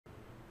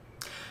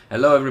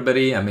Hello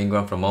everybody, I'm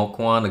Ingwan from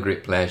AllQuant. A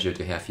great pleasure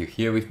to have you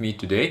here with me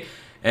today.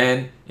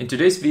 And in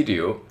today's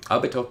video, I'll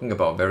be talking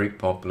about a very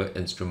popular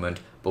instrument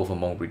both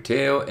among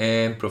retail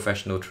and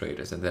professional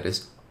traders, and that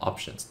is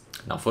options.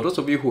 Now, for those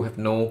of you who have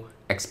no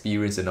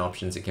experience in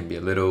options, it can be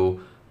a little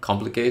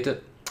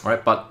complicated,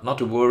 alright? But not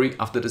to worry,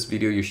 after this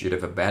video, you should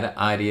have a better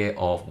idea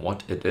of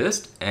what it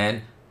is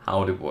and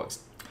how it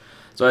works.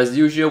 So as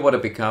usual, what I'll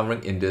be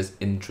covering in this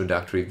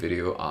introductory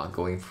video are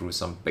going through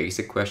some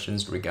basic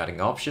questions regarding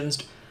options,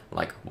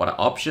 like what are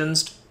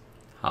options,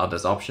 how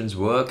does options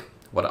work,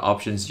 what are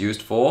options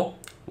used for,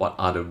 what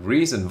are the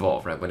risks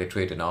involved, right, when they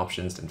trade in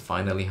options, and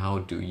finally, how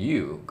do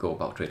you go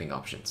about trading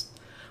options?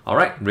 All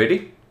right,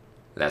 ready?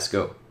 Let's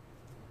go.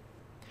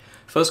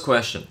 First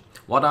question,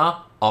 what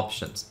are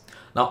options?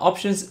 Now,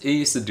 options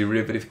is a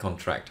derivative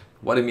contract.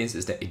 What it means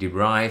is that it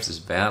derives its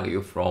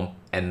value from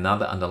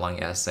another underlying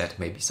asset,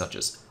 maybe such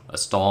as a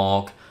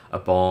stock, a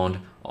bond,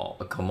 or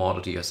a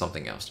commodity or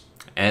something else.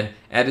 And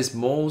at its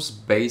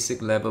most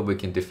basic level, we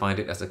can define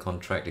it as a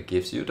contract that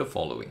gives you the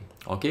following.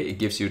 Okay, it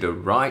gives you the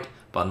right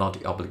but not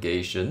the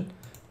obligation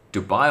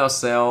to buy or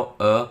sell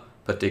a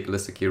particular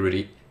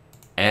security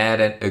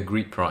at an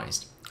agreed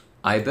price,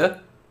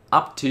 either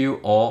up to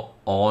or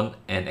on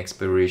an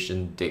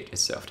expiration date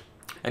itself.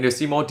 And you'll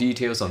see more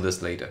details on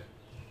this later.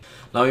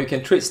 Now, you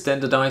can trade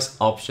standardized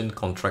option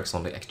contracts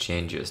on the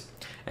exchanges.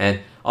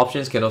 And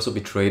options can also be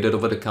traded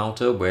over the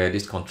counter, where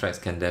these contracts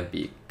can then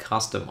be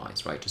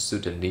customized, right, to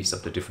suit the needs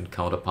of the different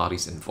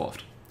counterparties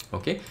involved.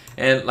 Okay,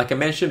 and like I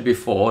mentioned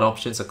before,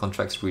 options are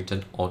contracts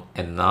written on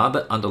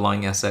another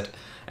underlying asset,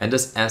 and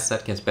this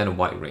asset can span a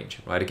wide range,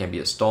 right? It can be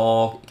a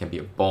stock, it can be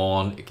a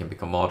bond, it can be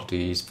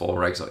commodities,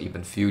 forex, or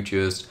even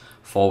futures,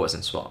 forwards,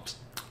 and swaps.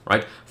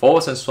 Right?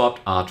 Forwards and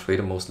swaps are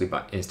traded mostly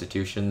by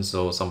institutions,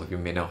 so some of you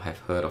may not have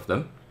heard of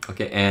them.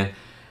 Okay,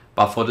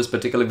 but for this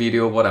particular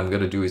video, what I'm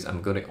going to do is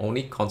I'm going to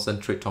only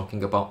concentrate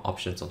talking about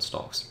options on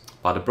stocks.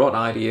 But the broad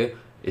idea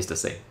is the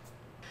same.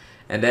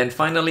 And then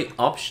finally,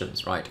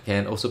 options, right,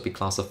 can also be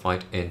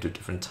classified into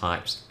different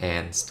types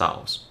and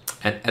styles.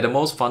 And at the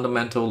most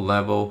fundamental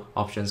level,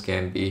 options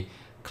can be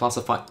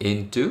classified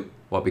into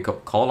what we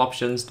call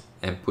options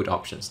and put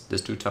options.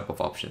 There's two types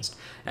of options.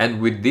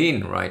 And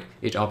within, right,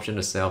 each option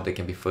itself, they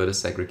can be further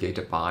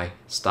segregated by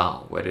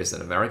style, whether it's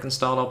an American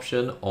style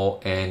option or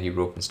an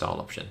European style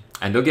option.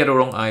 And don't get the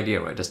wrong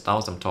idea, right? The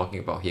styles I'm talking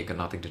about here got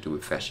nothing to do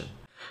with fashion.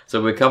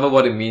 So we'll cover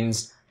what it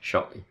means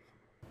shortly.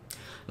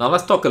 Now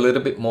let's talk a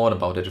little bit more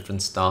about the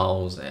different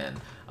styles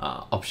and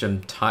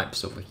option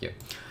types over here.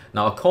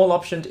 Now, a call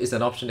option is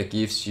an option that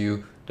gives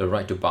you the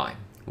right to buy,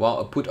 while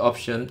a put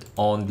option,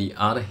 on the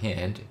other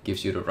hand,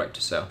 gives you the right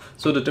to sell.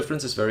 So the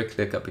difference is very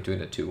clear-cut between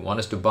the two. One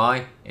is to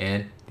buy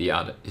and the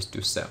other is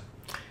to sell.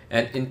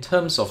 And in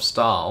terms of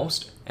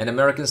styles, an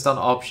American style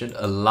option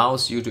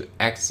allows you to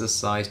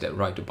exercise that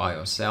right to buy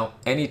or sell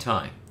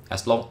anytime,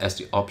 as long as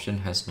the option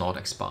has not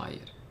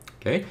expired.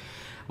 Okay?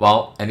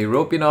 While an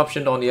European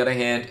option, on the other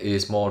hand,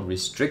 is more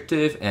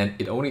restrictive, and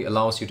it only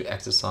allows you to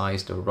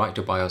exercise the right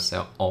to buy or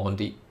sell on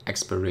the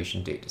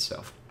expiration date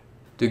itself.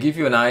 To give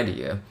you an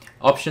idea,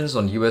 options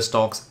on US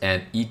stocks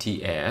and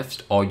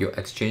ETFs, or your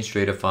exchange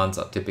traded funds,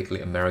 are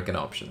typically American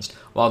options,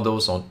 while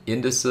those on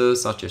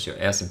indices such as your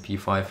S&P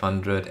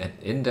 500 and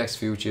index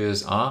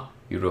futures are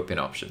European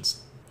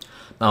options.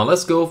 Now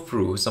let's go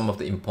through some of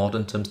the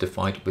important terms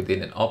defined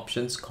within an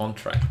options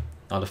contract.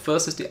 Now the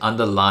first is the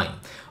underlying.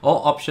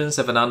 All options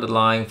have an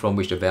underlying from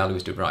which the value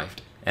is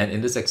derived. And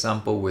in this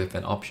example, we have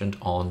an option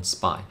on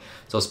SPY.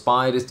 So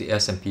SPY is the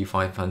S&P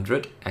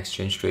 500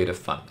 exchange traded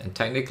fund, and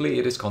technically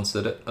it is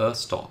considered a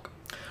stock.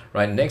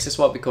 Right, next is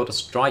what we call the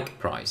strike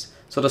price.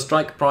 So the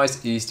strike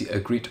price is the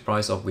agreed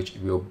price of which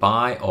you will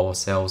buy or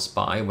sell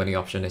SPY when the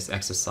option is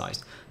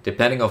exercised,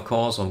 depending of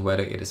course on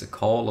whether it is a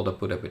call or the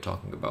put that we're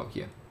talking about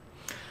here.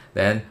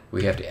 Then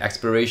we have the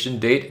expiration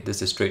date.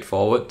 This is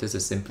straightforward. This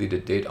is simply the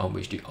date on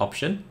which the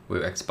option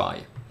will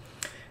expire.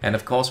 And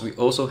of course, we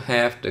also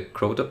have the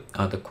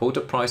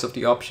quoted price of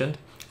the option.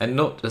 And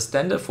note, the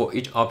standard for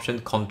each option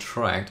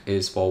contract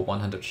is for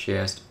 100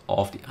 shares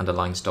of the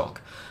underlying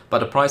stock. But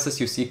the prices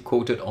you see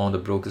quoted on the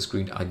broker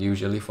screen are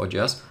usually for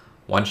just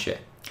one share.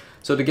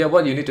 So to get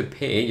what you need to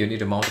pay, you need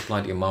to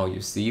multiply the amount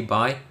you see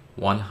by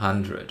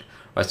 100.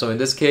 Right, so in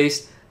this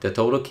case, the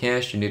total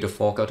cash you need to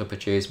fork out to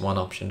purchase one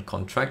option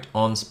contract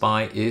on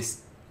SPY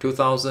is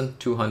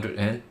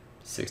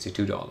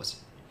 $2,262.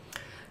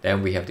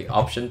 Then we have the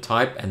option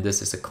type, and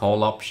this is a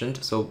call option.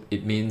 So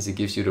it means it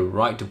gives you the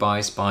right to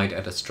buy SPY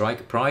at a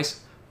strike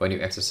price when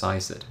you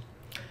exercise it.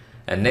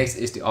 And next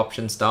is the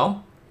option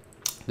style.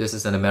 This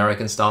is an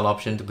American style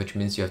option, which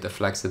means you have the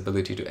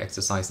flexibility to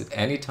exercise it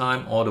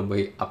anytime all the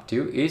way up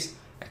to its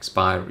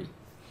expiry.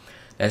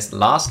 And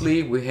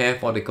lastly, we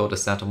have what they call the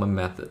settlement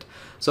method.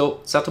 So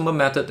settlement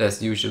method,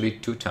 there's usually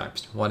two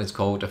types. One is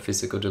called the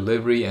physical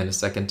delivery, and the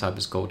second type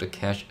is called the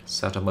cash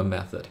settlement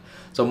method.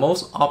 So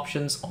most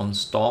options on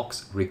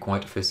stocks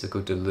require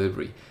physical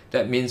delivery.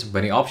 That means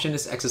when the option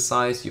is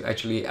exercised, you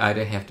actually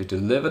either have to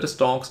deliver the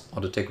stocks or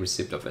to take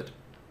receipt of it.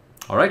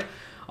 All right.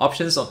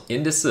 Options on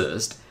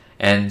indices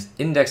And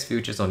index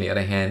futures, on the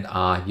other hand,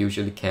 are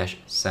usually cash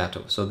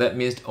settled. So that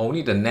means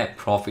only the net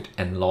profit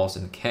and loss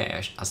in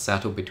cash are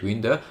settled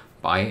between the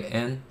buyer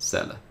and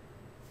seller.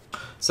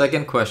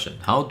 Second question,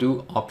 how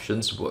do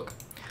options work?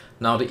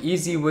 Now, the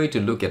easy way to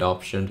look at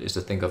options is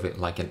to think of it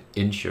like an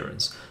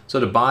insurance. So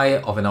the buyer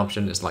of an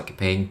option is like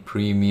paying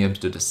premiums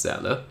to the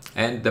seller,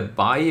 and the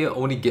buyer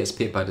only gets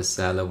paid by the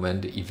seller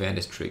when the event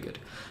is triggered.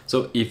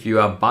 So if you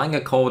are buying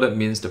a call, that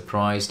means the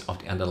price of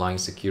the underlying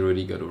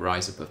security got to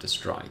rise above the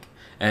strike.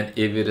 And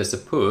if it is a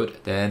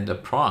put, then the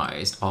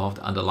price of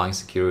the underlying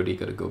security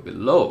got to go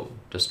below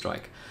the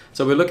strike.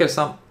 So we'll look at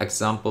some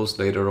examples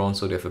later on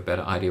so they have a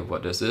better idea of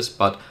what this is.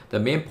 But the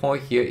main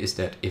point here is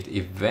that if the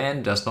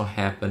event does not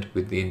happen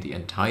within the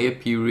entire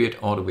period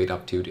all the way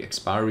up to the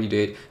expiry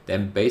date,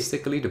 then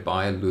basically the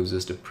buyer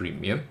loses the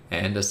premium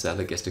and the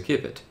seller gets to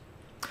keep it.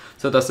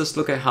 So does this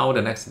look at how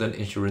an accident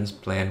insurance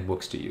plan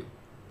works to you?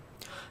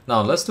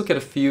 Now let's look at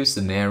a few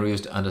scenarios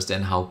to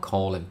understand how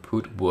call and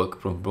put work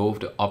from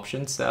both the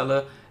option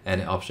seller and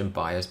the option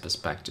buyer's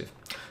perspective.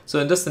 So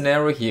in this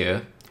scenario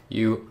here,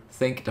 you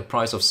think the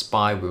price of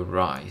SPY will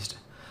rise.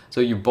 So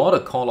you bought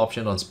a call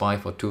option on SPY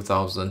for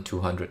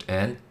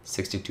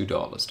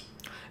 $2,262.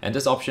 And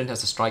this option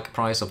has a strike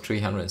price of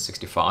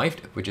 $365,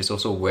 which is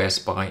also where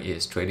SPY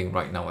is trading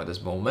right now at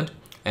this moment.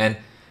 And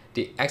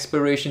the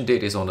expiration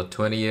date is on the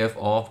 20th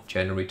of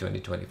January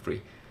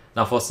 2023.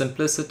 Now for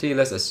simplicity,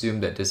 let's assume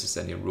that this is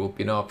an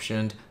European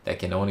option that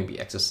can only be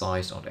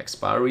exercised on the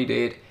expiry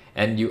date,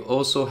 and you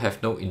also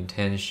have no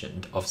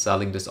intention of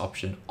selling this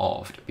option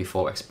off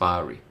before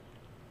expiry.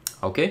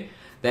 Okay,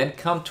 then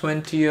come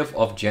 20th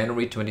of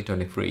January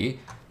 2023,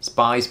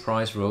 SPY's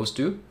price rose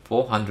to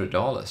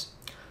 $400.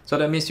 So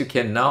that means you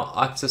can now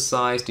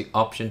exercise the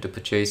option to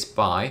purchase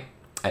SPY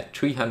at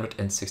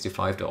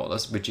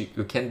 $365, which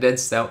you can then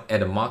sell at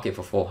the market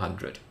for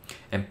 $400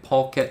 and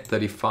pocket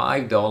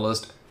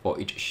 $35 for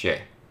each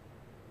share.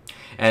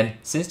 And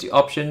since the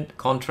option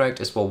contract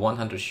is for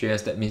 100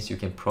 shares, that means you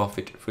can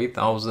profit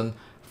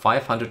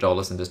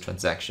 $3,500 in this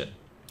transaction.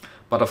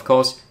 But of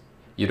course,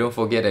 you don't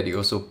forget that you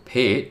also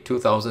paid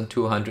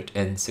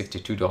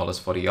 $2,262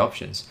 for the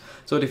options.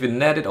 So if you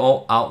net it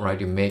all out,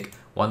 right, you make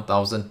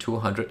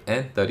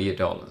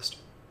 $1,238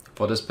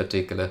 for this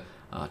particular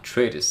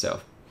trade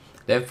itself.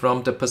 Then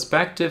from the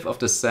perspective of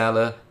the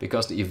seller,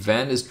 because the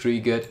event is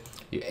triggered,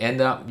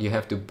 you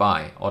have to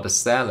buy, or the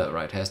seller,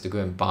 right, has to go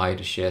and buy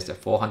the shares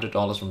at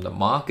 $400 from the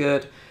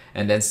market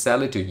and then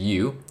sell it to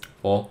you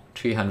for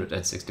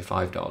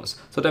 $365.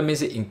 So that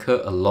means it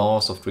incurred a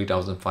loss of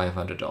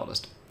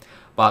 $3,500.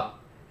 But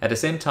at the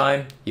same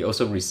time, he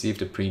also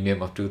received a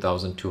premium of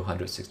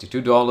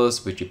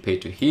 $2,262, which you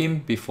paid to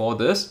him before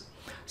this.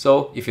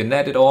 So if you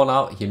net it all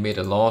out, he made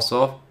a loss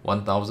of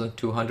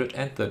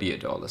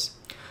 $1,238.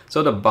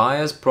 So the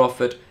buyer's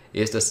profit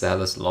is the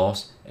seller's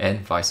loss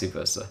and vice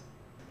versa.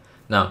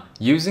 Now,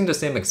 using the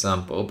same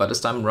example, but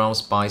this time around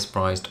SPY's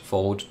price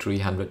fall to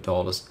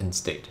 $300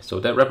 instead. So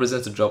that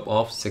represents a drop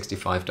of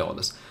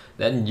 $65.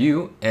 Then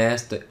you,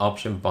 as the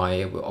option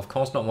buyer, will of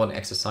course not want to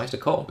exercise the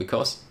call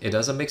because it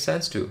doesn't make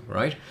sense to,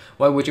 right?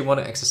 Why would you want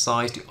to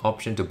exercise the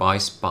option to buy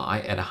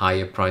SPY at a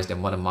higher price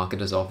than what the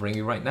market is offering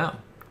you right now?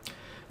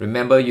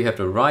 Remember, you have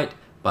the right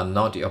but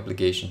not the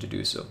obligation to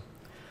do so.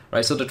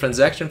 Right, so the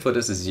transaction for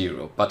this is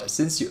zero, but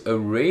since you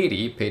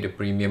already paid a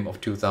premium of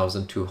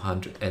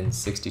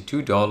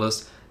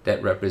 $2,262,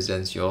 that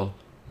represents your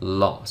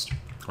loss,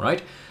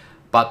 right?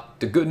 But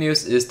the good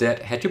news is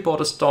that had you bought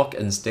a stock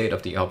instead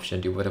of the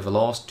option, you would have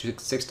lost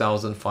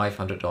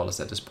 $6,500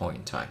 at this point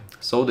in time.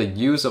 So the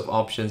use of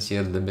options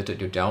here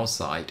limited your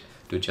downside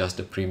to just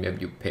the premium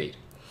you paid.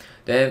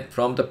 Then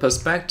from the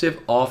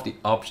perspective of the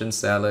option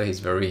seller,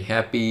 he's very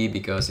happy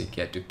because he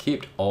gets to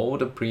keep all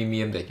the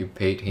premium that you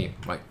paid him,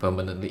 right,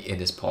 permanently in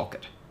his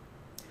pocket.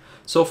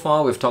 So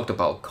far we've talked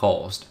about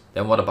cost.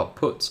 Then what about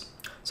puts?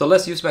 So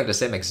let's use back the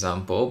same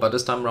example, but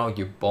this time around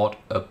you bought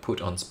a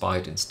put on SPY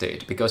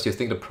instead because you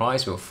think the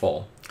price will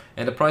fall.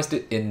 And the price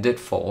did indeed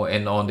fall,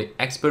 and on the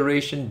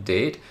expiration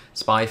date,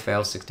 SPY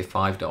fell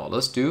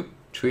 $65 to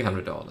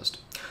 $300.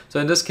 So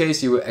in this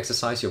case, you will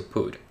exercise your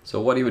put. So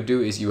what you would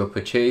do is you will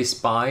purchase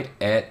SPY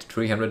at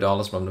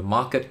 $300 from the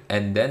market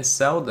and then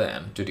sell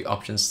them to the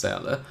option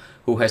seller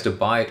who has to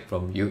buy it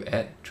from you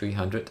at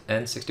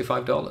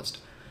 $365.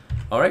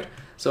 Alright,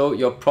 so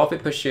your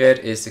profit per share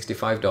is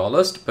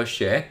 $65 per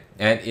share,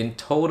 and in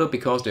total,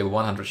 because there were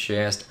 100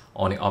 shares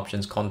on the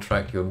options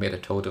contract, you made a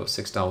total of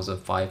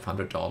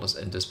 $6,500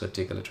 in this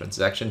particular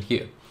transaction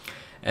here.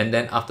 And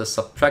then after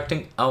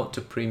subtracting out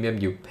the premium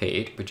you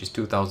paid, which is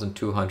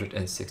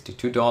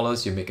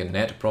 $2,262, you make a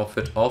net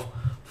profit of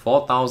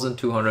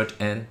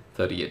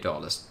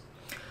 $4,238.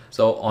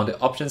 So on the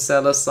option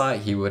seller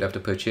side, he would have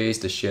to purchase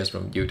the shares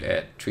from you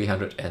at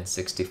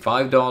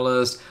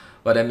 $365.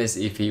 But that means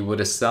if he were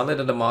to sell it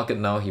in the market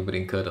now, he would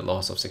incur the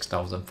loss of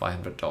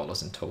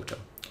 $6,500 in total.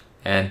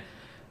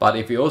 But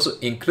if you also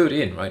include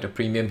in, right, the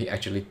premium he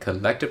actually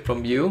collected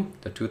from you,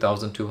 the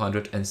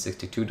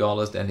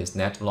 $2,262, then his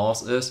net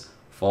loss is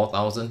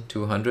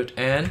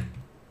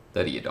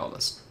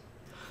 $4,238.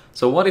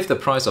 So what if the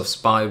price of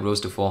SPY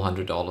rose to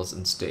 $400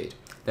 instead?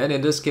 Then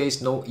in this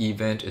case, no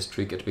event is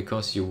triggered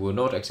because you will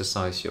not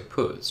exercise your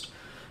puts,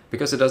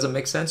 because it doesn't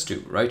make sense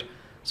to, right?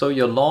 So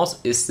your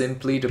loss is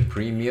simply the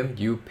premium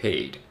you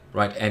paid,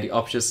 right? And the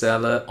option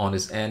seller on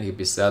his end, he'll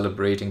be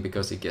celebrating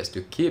because he gets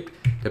to keep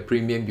the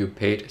premium you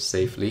paid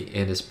safely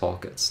in his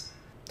pockets.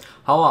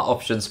 How are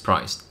options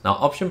priced? Now,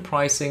 option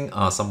pricing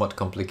are somewhat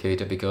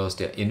complicated because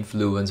they're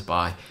influenced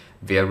by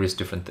various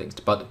different things.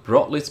 But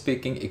broadly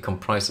speaking, it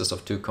comprises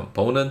of two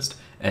components: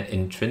 an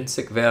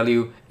intrinsic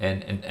value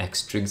and an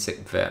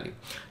extrinsic value.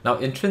 Now,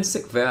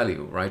 intrinsic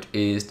value, right,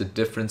 is the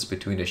difference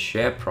between the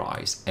share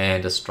price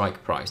and the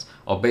strike price,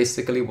 or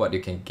basically what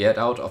you can get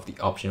out of the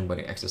option when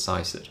you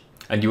exercise it.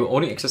 And you will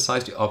only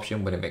exercise the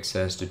option when it makes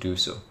sense to do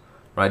so.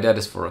 Right, that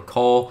is for a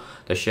call,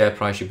 the share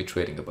price should be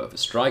trading above the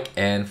strike,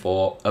 and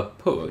for a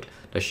put,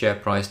 the share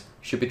price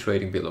should be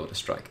trading below the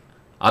strike.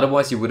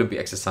 Otherwise, you wouldn't be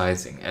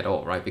exercising at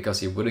all, right?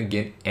 Because you wouldn't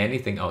gain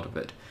anything out of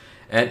it.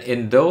 And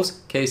in those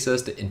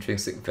cases, the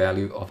intrinsic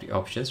value of the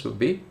options would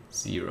be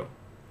 0.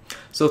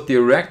 So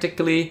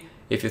theoretically,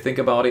 if you think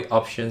about it,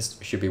 options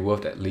should be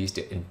worth at least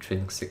the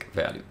intrinsic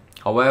value.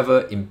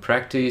 However, in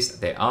practice,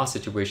 there are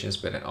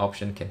situations where an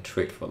option can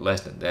trade for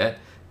less than that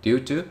due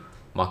to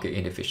market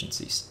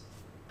inefficiencies.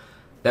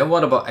 Then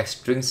what about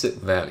extrinsic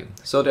value?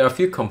 So there are a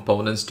few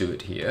components to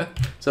it here.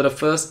 So the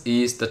first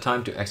is the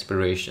time to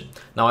expiration.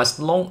 Now, as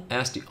long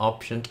as the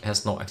option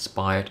has not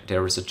expired,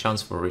 there is a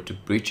chance for it to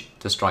breach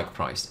the strike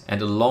price.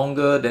 And the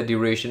longer the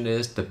duration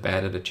is, the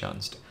better the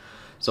chance.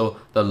 So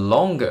the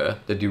longer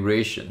the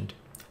duration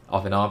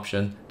of an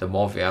option, the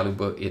more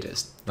valuable it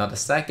is. Now, the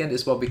second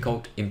is what we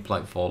call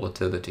implied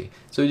volatility.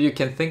 So you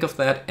can think of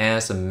that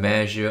as a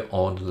measure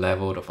on the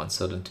level of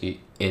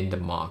uncertainty in the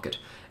market.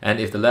 And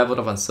if the level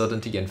of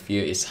uncertainty and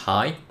fear is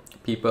high,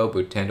 people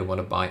will tend to want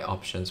to buy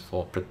options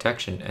for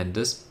protection, and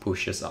this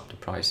pushes up the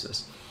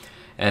prices.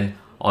 And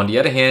on the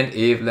other hand,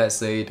 if let's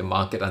say the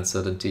market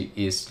uncertainty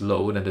is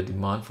low, then the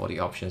demand for the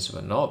options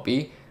will not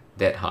be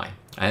that high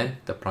and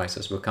the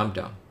prices will come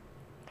down.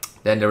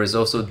 Then there is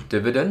also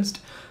dividends.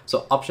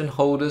 So option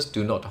holders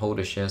do not hold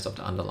the shares of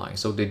the underlying,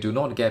 so they do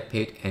not get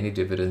paid any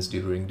dividends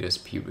during this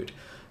period.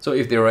 So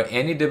if there are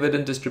any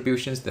dividend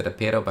distributions that are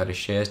paid out by the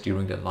shares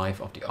during the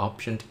life of the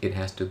option, it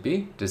has to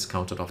be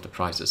discounted off the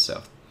price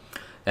itself.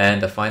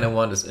 And the final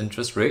one is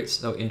interest rates.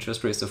 So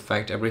interest rates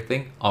affect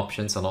everything.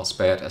 Options are not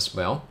spared as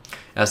well.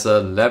 As a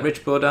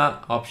leverage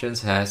product,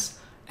 options has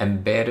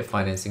embedded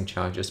financing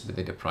charges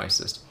within the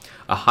prices.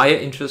 A higher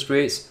interest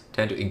rates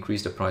tend to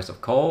increase the price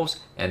of calls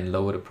and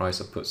lower the price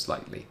of puts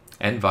slightly,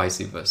 and vice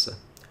versa.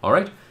 All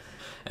right.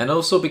 And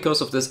also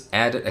because of this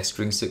added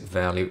extrinsic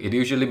value, it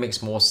usually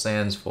makes more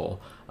sense for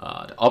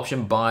the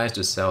option buyers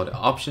to sell the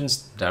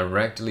options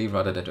directly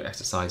rather than to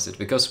exercise it.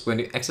 Because when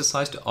you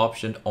exercise the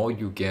option, all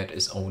you get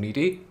is only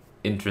the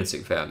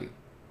intrinsic value.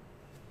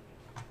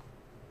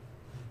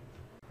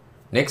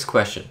 Next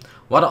question.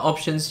 What are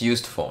options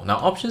used for? Now,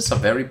 options are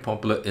very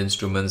popular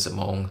instruments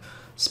among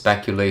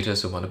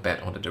speculators who want to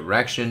bet on the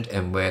direction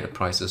and where the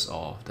prices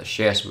of the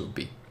shares will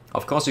be.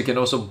 Of course, you can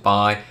also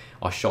buy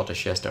or short the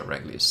shares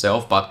directly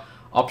itself, but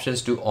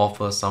options do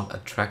offer some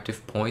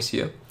attractive points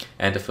here.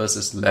 And the first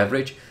is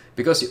leverage,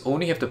 because you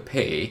only have to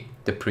pay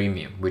the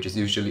premium, which is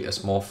usually a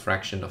small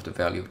fraction of the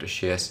value of the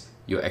shares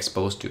you're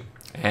exposed to.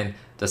 And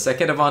the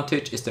second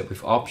advantage is that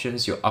with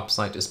options, your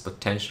upside is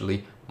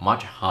potentially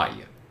much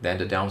higher than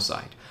the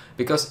downside.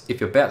 Because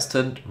if your bets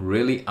turn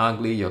really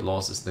ugly, your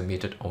loss is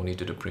limited only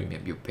to the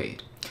premium you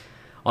paid.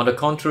 On the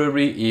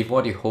contrary, if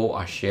what you hold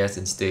are shares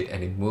instead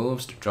and it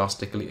moves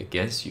drastically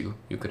against you,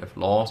 you could have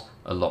lost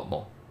a lot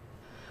more.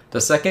 The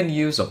second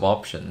use of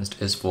options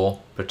is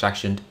for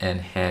protection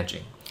and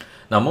hedging.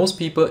 Now, most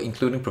people,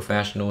 including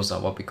professionals,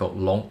 are what we call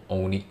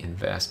long-only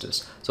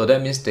investors. So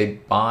that means they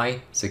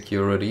buy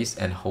securities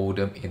and hold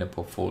them in a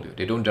portfolio.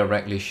 They don't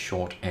directly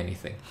short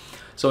anything.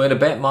 So in a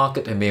bad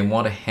market, they may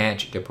want to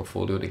hedge their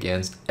portfolio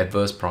against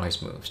adverse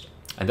price moves.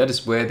 And that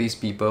is where these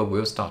people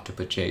will start to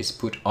purchase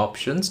put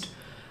options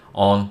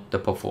on the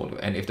portfolio.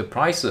 And if the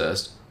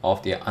prices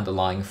of their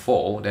underlying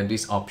fall, then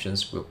these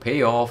options will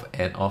pay off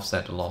and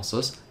offset the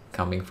losses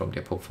coming from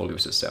their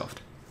portfolios itself.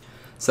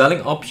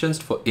 Selling options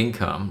for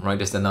income, right,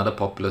 is another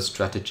popular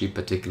strategy,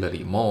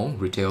 particularly among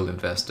retail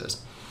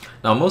investors.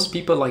 Now, most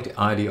people like the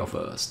idea of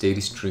a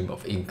steady stream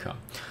of income.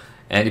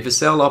 And if you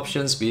sell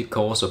options, be it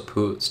calls or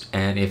puts,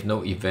 and if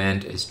no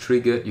event is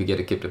triggered, you get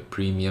to keep the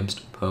premiums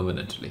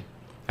permanently.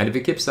 And if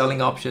you keep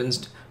selling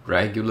options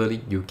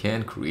regularly, you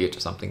can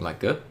create something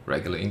like a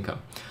regular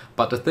income.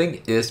 But the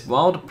thing is,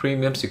 while the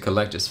premiums you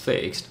collect is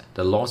fixed,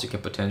 the loss you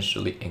can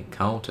potentially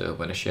encounter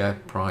when a share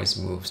price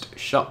moves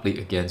sharply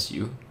against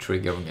you,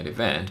 triggering an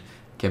event,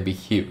 can be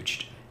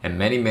huge and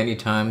many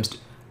times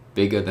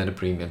bigger than the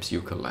premiums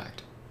you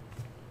collect.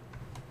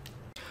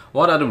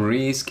 What are the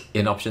risks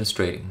in options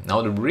trading?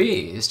 Now, the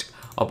risks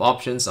of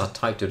options are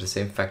tied to the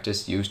same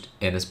factors used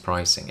in its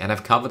pricing, and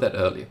I've covered that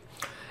earlier.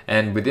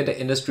 And within the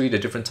industry, the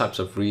different types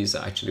of risks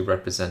are actually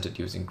represented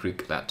using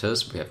Greek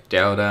letters. We have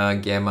delta,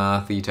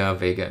 gamma, theta,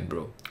 vega, and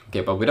rho.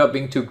 Okay, but without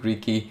being too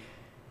Greeky,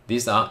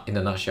 these are in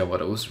a nutshell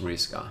what those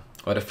risks are.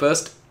 Well, the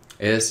first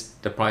is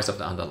the price of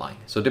the underlying.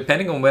 So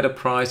depending on where the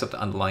price of the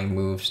underlying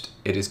moves,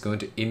 it is going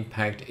to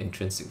impact the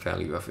intrinsic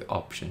value of your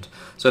option.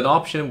 So an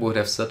option would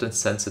have certain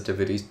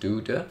sensitivities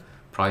to the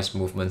price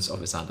movements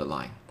of its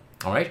underlying.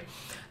 All right.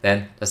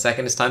 Then the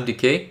second is time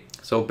decay.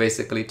 So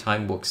basically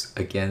time works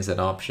against an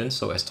option.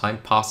 So as time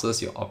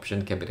passes, your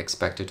option can be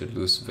expected to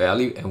lose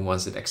value, and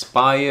once it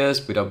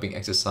expires without being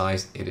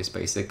exercised, it is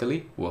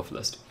basically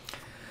worthless.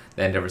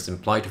 Then there is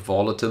implied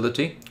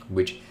volatility,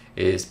 which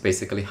is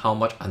basically how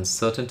much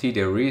uncertainty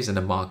there is in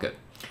the market.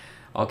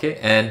 Okay,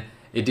 and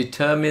it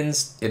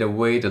determines in a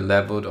way the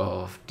level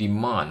of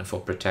demand for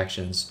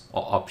protections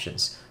or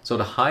options. So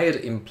the higher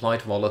the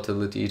implied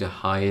volatility, the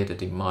higher the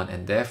demand,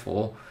 and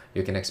therefore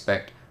you can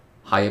expect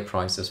higher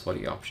prices for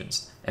the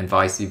options, and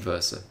vice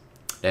versa.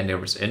 Then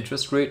there is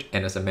interest rate,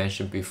 and as I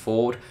mentioned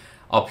before,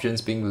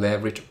 options being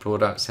leveraged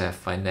products have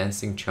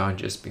financing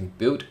charges being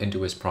built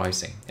into its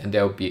pricing, and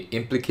there will be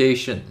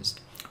implications,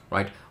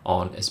 right,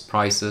 on its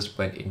prices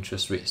when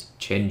interest rates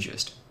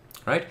changes,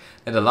 right?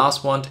 And the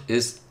last one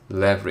is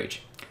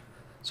leverage.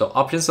 So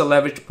options are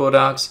leveraged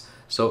products,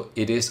 so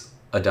it is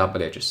a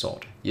double-edged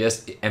sword.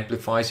 Yes, it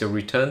amplifies your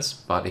returns,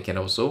 but it can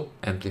also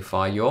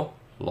amplify your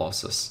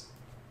losses.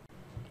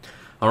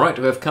 All right,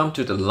 we have come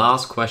to the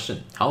last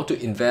question: how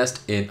to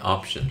invest in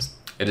options.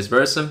 It is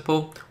very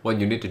simple. What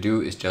you need to do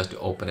is just to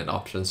open an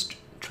options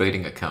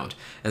trading account,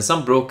 and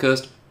some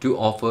brokers do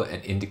offer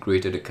an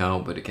integrated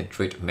account where you can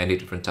trade many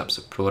different types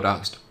of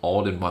products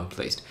all in one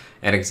place.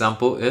 An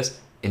example is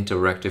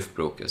Interactive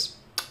Brokers.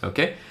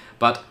 Okay,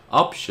 but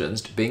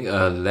options, being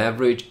a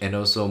leverage and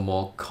also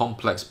more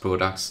complex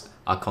products,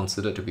 are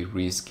considered to be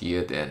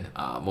riskier than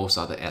most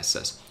other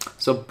assets.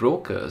 So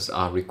brokers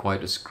are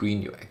required to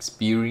screen your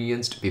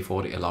experience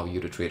before they allow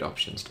you to trade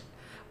options.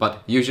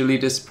 But usually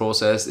this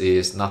process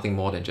is nothing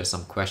more than just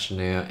some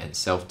questionnaire and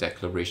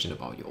self-declaration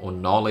about your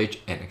own knowledge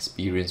and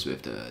experience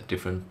with the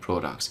different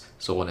products,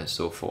 so on and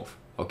so forth.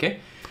 Okay,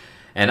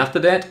 and after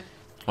that,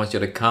 once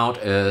your account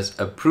is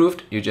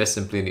approved, you just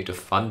simply need to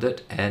fund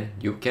it and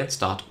you can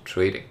start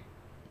trading.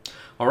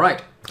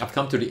 Alright, I've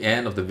come to the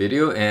end of the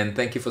video, and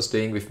thank you for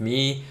staying with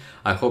me.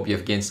 I hope you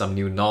have gained some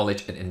new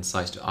knowledge and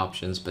insights to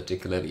options,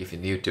 particularly if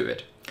you're new to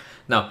it.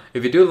 Now,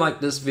 if you do like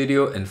this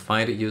video and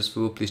find it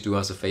useful, please do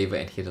us a favor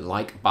and hit the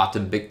like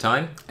button big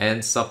time,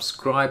 and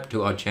subscribe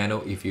to our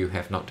channel if you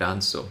have not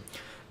done so.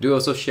 Do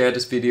also share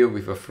this video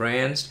with your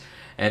friends,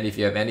 and if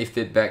you have any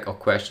feedback or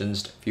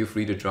questions, feel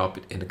free to drop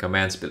it in the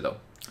comments below.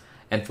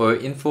 And for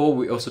your info,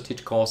 we also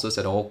teach courses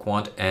at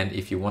AllQuant, and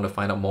if you want to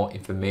find out more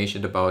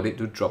information about it,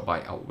 do drop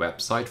by our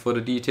website for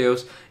the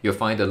details. You'll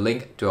find a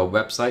link to our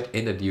website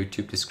in the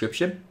YouTube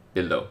description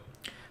below.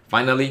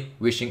 Finally,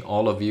 wishing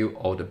all of you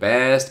all the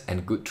best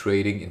and good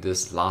trading in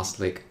this last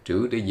leg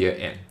to the year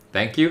end.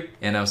 Thank you,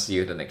 and I'll see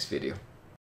you in the next video.